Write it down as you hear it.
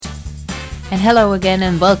And hello again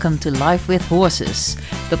and welcome to Life with Horses,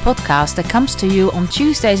 the podcast that comes to you on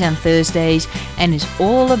Tuesdays and Thursdays and is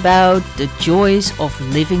all about the joys of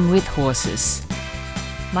living with horses.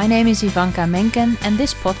 My name is Ivanka Menken and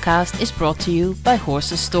this podcast is brought to you by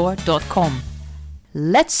horsesstore.com.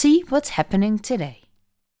 Let's see what's happening today.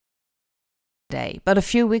 But a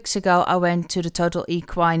few weeks ago I went to the Total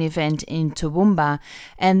Equine event in Toowoomba,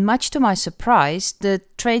 and much to my surprise, the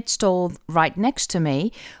trade stall right next to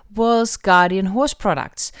me was Guardian Horse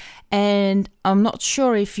Products. And I'm not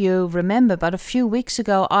sure if you remember, but a few weeks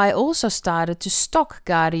ago I also started to stock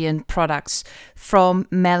Guardian products from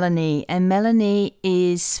Melanie. And Melanie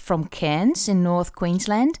is from Cairns in North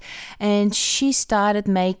Queensland, and she started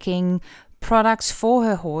making products for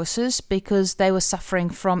her horses because they were suffering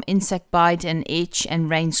from insect bite and itch and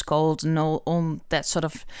rain scald and all that sort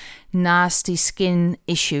of nasty skin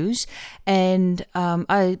issues. And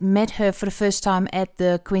I met her for the first time at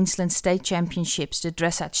the Queensland State Championships, the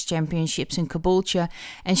Dressage Championships in Caboolture,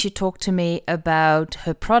 and she talked to me about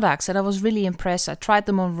her products and I was really impressed. I tried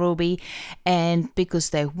them on Ruby, and because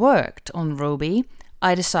they worked on Ruby,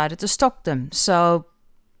 I decided to stock them. So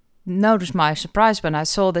notice my surprise when I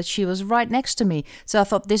saw that she was right next to me. So I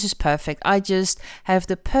thought, this is perfect. I just have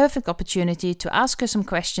the perfect opportunity to ask her some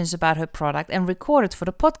questions about her product and record it for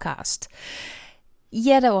the podcast.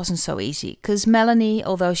 Yeah, that wasn't so easy because Melanie,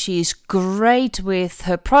 although she's great with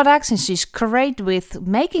her products and she's great with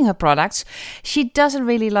making her products, she doesn't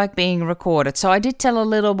really like being recorded. So I did tell a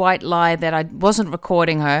little white lie that I wasn't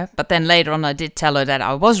recording her, but then later on I did tell her that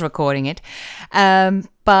I was recording it.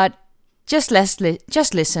 But Just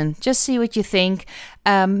listen, just see what you think.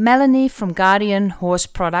 Melanie from Guardian Horse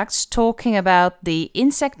Products talking about the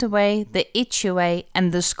insect away, the itch away,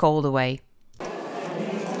 and the scald away.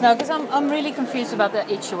 No, because I'm really confused about the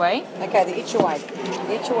itch away. Okay, the itch away.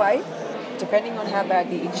 The itch away, depending on how bad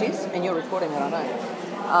the itch is, and you're recording it, I know.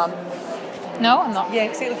 No, I'm not.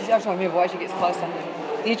 Yeah, see, I just want to move away, she gets closer.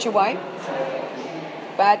 The itch away,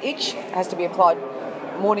 bad itch, has to be applied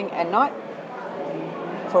morning and night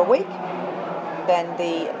for a week. Then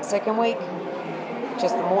the second week,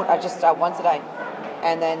 just once a day.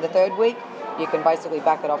 And then the third week, you can basically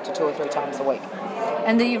back it off to 2 or 3 times a week.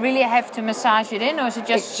 And do you really have to massage it in, or is it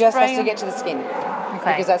just It just has to get to the skin.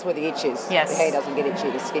 Okay. Because that's where the itch is. Yes. The hair doesn't get itchy,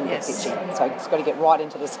 the skin gets itchy. So it's got to get right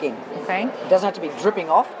into the skin. Okay. It doesn't have to be dripping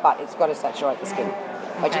off, but it's got to saturate the skin.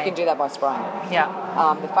 But you can do that by spraying it. Yeah.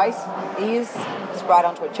 The face, ears, spray it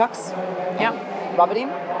onto a chucks. Yeah. Rub it in,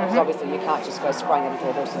 because obviously you can't just go spraying it into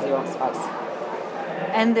a horse's ear on its face.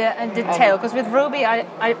 And the tail, because with Ruby, I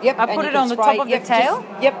put it on the top of the tail.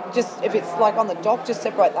 Just if it's like on the dock, just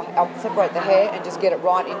separate the hair and just get it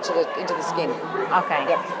right into the skin. Okay.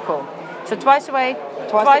 Yep. Cool. So twice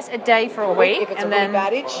a day for a week, If it's and a really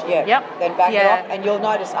bad itch, then back it off, and you'll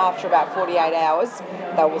notice after about 48 hours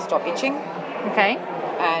they will stop itching. Okay.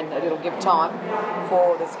 And it'll give time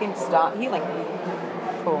for the skin to start healing.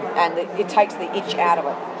 Cool. And it takes the itch out of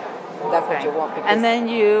it. That's what you want. And then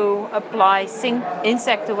you apply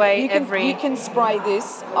insect away You can spray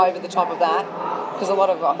this over the top of that because a lot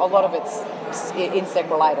of it's insect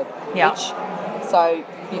related. Yeah. Itch. So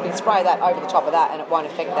you can spray that over the top of that and it won't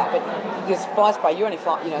affect that. But this fly spray, you're only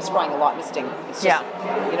spraying the light misting. It's just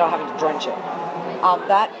you're not having to drench it.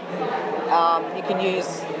 You can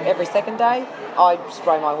use every second day. I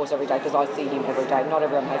spray my horse every day because I see him every day. Not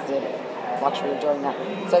everyone has the luxury of doing that.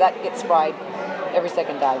 So that gets sprayed every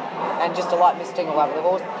second day, and just a light misting all over the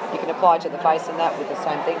horse. You can apply to the face and that with the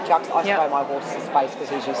same thing. Chucks, I spray my horse's face because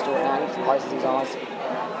he's used to it now. He closes his eyes.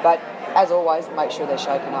 But as always, make sure they're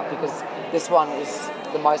shaken up because this one is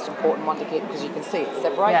the most important one to get because you can see it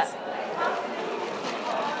separates.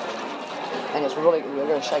 And it's really, you're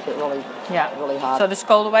going to shake it really hard. So the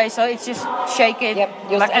scald away, so it's just shake it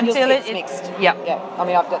until it's mixed. Yeah. I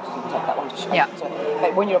mean, I've got to take that one to shake. Yeah.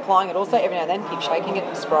 But when you're applying it also, every now and then, keep shaking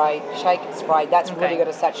it, spray, shake, spray. That's really got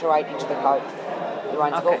to saturate into the coat. Your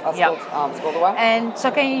own scald away. And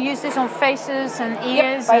so can you use this on faces and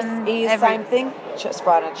ears? Face, ears, same thing.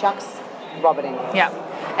 Spray it on chucks, rub it in. Yeah.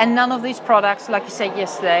 And none of these products, like you said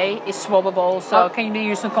yesterday, is swabbable. So can you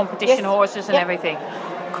use on competition horses and everything?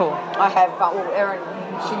 Cool. I have, Erin,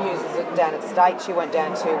 she uses it down at State. She went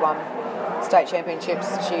down to State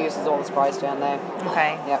Championships. She uses all the sprays down there.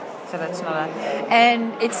 Okay. Yep. So that's not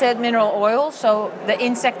And it said mineral oil, so the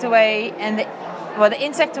insect away and the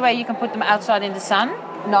insect away, you can put them outside in the sun?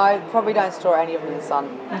 No, probably don't store any of them in the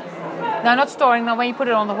sun. No, not storing them when you put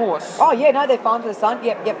it on the horse. Oh, yeah, no, they're fine for the sun.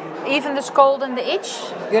 Yep. Even the scald and the itch?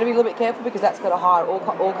 You've got to be a little bit careful because that's got a higher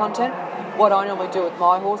oil content. What I normally do with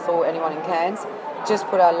my horse or anyone in Cairns, just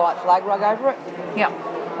put a light flag rug over it. Yeah.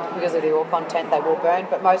 because of the oil content, they will burn.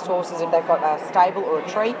 But most horses, if they've got a stable or a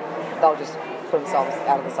tree, they'll just put themselves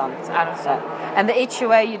out of the sun. It's out of the sun. And the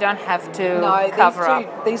HUA, you don't have to cover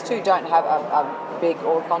up? These two don't have a big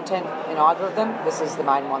oil content in either of them. This is the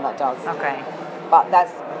main one that does. Okay. But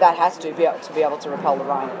that has to be able to repel the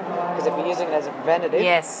rain. Because if you're using it as a preventative,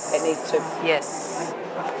 it needs to... Yes.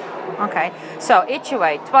 Okay. So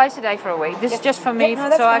HUA, twice a day for a week. This is just for me,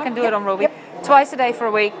 so I can do it on Ruby. Twice a day for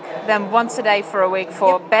a week, then once a day for a week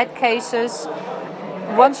for bad cases.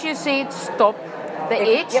 Once you see it stop the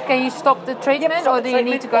itch, can you stop the treatment, or do you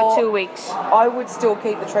need to go 2 weeks? I would still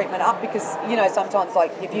keep the treatment up because, sometimes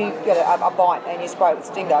like if you get a bite and you spray it with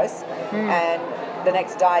Stingos and the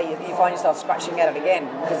next day you find yourself scratching at it again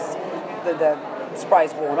because the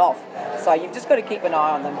spray's worn off. So you've just got to keep an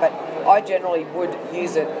eye on them. But I generally would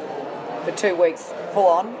use it for 2 weeks full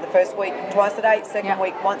on. The first week twice a day, second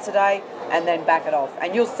week once a day, and then back it off.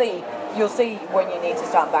 And you'll see when you need to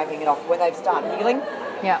start backing it off. When they start healing,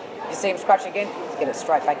 you see them scratch again, get it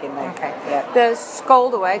straight back in there. Okay. Yeah. The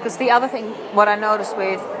Scold Away, because the other thing, what I noticed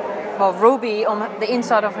with Ruby on the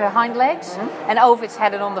inside of her hind legs, and Ovid's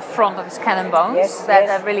had it on the front of his cannon bones,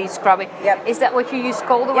 that really scrubby. Yep. Is that what you use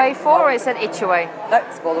Scold Away for, or is that Itch Away? No,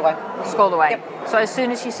 Scold Away. Scold Away. Yep. So as soon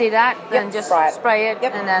as you see that, then just spray it,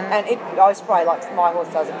 and then... And I spray like my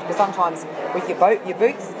horse does it, because sometimes with your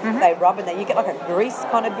boots, they rub and then you get like a grease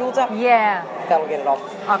kind of build up. Yeah. That'll get it off.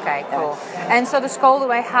 Okay, cool. And so the Scold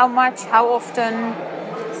Away, how much, how often?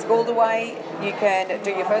 Scold Away, you can do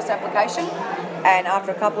your first application, and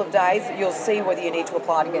after a couple of days, you'll see whether you need to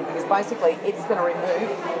apply it again, because basically it's going to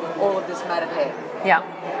remove all of this matted hair. Yeah.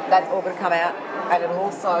 That's all going to come out, and it'll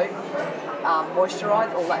also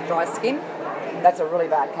moisturise all that dry skin. That's a really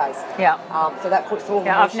bad case. Yeah. So that puts all the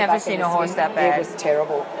moisture I've never back seen in the a horse skin. that bad. It was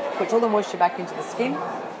terrible. Puts all the moisture back into the skin,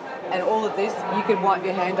 and all of this, you can wipe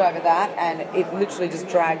your hand over that, and it literally just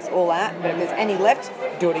drags all out. But if there's any left,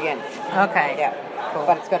 do it again. Okay. Yeah. Cool.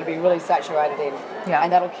 But it's got to be really saturated in. Yeah.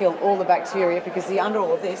 And that'll kill all the bacteria, because under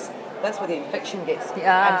all of this, that's where the infection gets.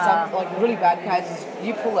 Yeah. And some, like really bad cases,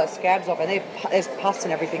 you pull those scabs off and there's pus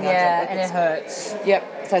and everything. Yeah, and it hurts.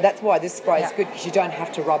 Yep. So that's why this spray is good, because you don't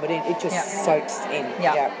have to rub it in. It just soaks in.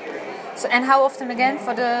 Yeah. So, and how often again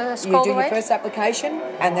for the Scold Away? You do your first application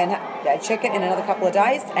and then check it in another couple of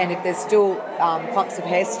days. And if there's still clumps of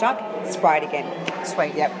hair stuck, spray it again.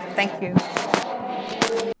 Sweet. Yep. Thank you.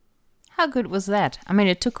 How good was that? I mean,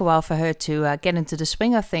 it took a while for her to get into the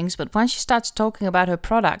swing of things, but once she starts talking about her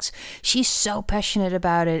products, she's so passionate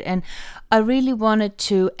about it. And I really wanted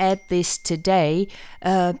to add this today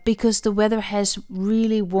because the weather has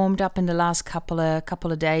really warmed up in the last couple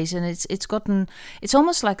of days, and it's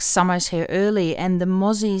almost like summer's here early, and the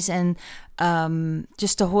mozzies and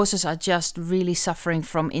just the horses are just really suffering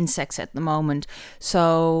from insects at the moment.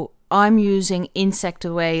 So I'm using Insect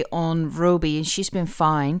Away on Ruby, and she's been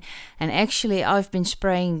fine. And actually, I've been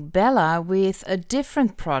spraying Bella with a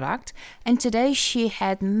different product, and today she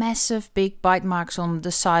had massive big bite marks on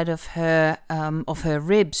the side of her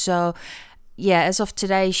rib. So yeah, as of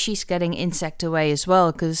today, she's getting Insect Away as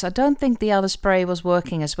well, because I don't think the other spray was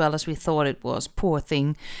working as well as we thought it was. Poor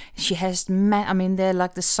thing. She has, they're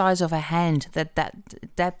like the size of a hand,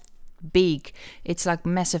 that big. It's like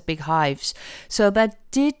massive big hives. So that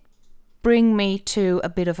did bring me to a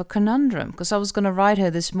bit of a conundrum, because I was going to write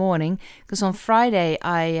her this morning, because on Friday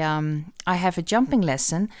I have a jumping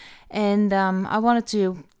lesson, and I wanted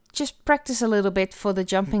to just practice a little bit for the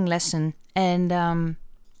jumping lesson, and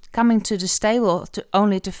coming to the stable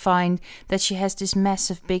only to find that she has this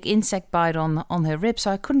massive big insect bite on her rib,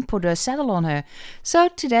 so I couldn't put a saddle on her. So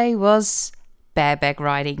today was bareback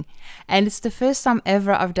riding, and it's the first time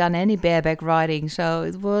ever I've done any bareback riding, so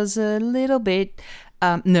it was a little bit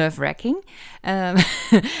nerve-wracking.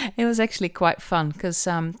 It was actually quite fun, because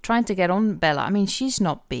trying to get on Bella, she's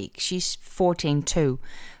not big, she's 14.2,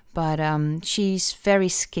 but she's very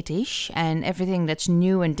skittish, and everything that's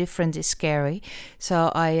new and different is scary.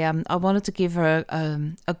 So I wanted to give her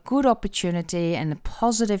a good opportunity and a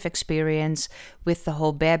positive experience with the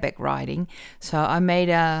whole bareback riding. So I made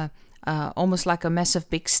almost like a massive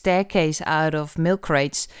big staircase out of milk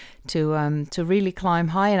crates to really climb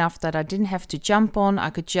high enough that I didn't have to jump on. I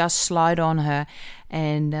could just slide on her,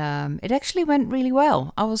 and it actually went really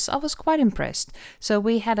well. I was quite impressed. So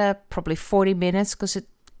we had probably 40 minutes, because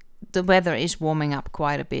the weather is warming up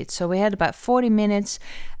quite a bit. So we had about 40 minutes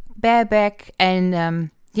bareback,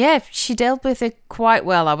 and she dealt with it quite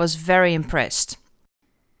well. I was very impressed.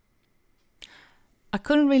 I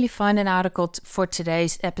couldn't really find an article for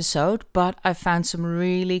today's episode, but I found some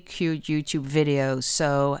really cute YouTube videos.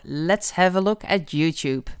 So let's have a look at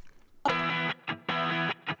YouTube.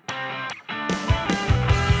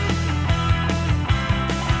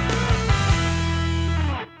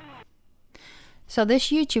 So this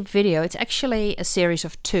YouTube video, it's actually a series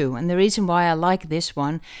of 2, and the reason why I like this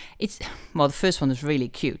one, the first one is really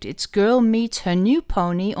cute. It's girl meets her new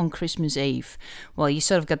pony on Christmas Eve. Well, you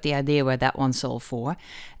sort of got the idea where that one's all for,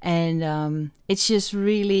 and it's just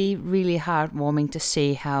really, really heartwarming to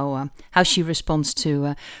see how she responds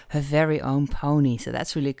to her very own pony. So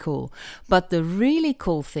that's really cool. But the really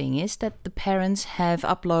cool thing is that the parents have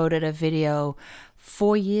uploaded a video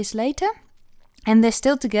 4 years later. And they're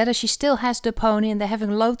still together. She still has the pony and they're having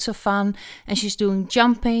loads of fun, and she's doing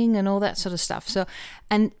jumping and all that sort of stuff. So,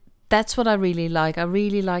 and that's what I really like. I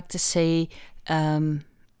really like to see,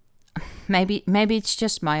 maybe it's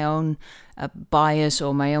just my own bias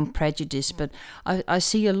or my own prejudice, but I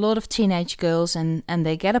see a lot of teenage girls and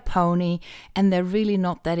they get a pony and they're really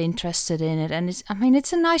not that interested in it. And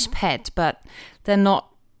it's a nice pet, but they're not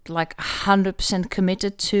like 100%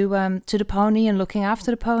 committed to the pony and looking after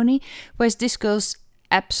the pony, whereas this girl's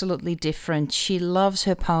absolutely different. She loves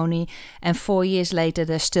her pony, and 4 years later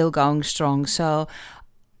they're still going strong. So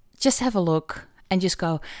just have a look and just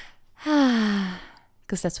go,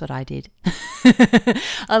 because that's what I did.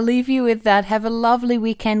 I'll leave you with that. Have a lovely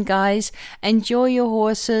weekend, guys. Enjoy your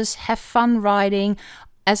horses, have fun riding.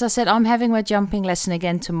 As I said, I'm having my jumping lesson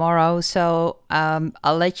again tomorrow, so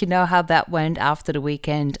I'll let you know how that went after the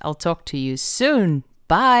weekend. I'll talk to you soon.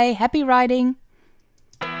 Bye. Happy riding.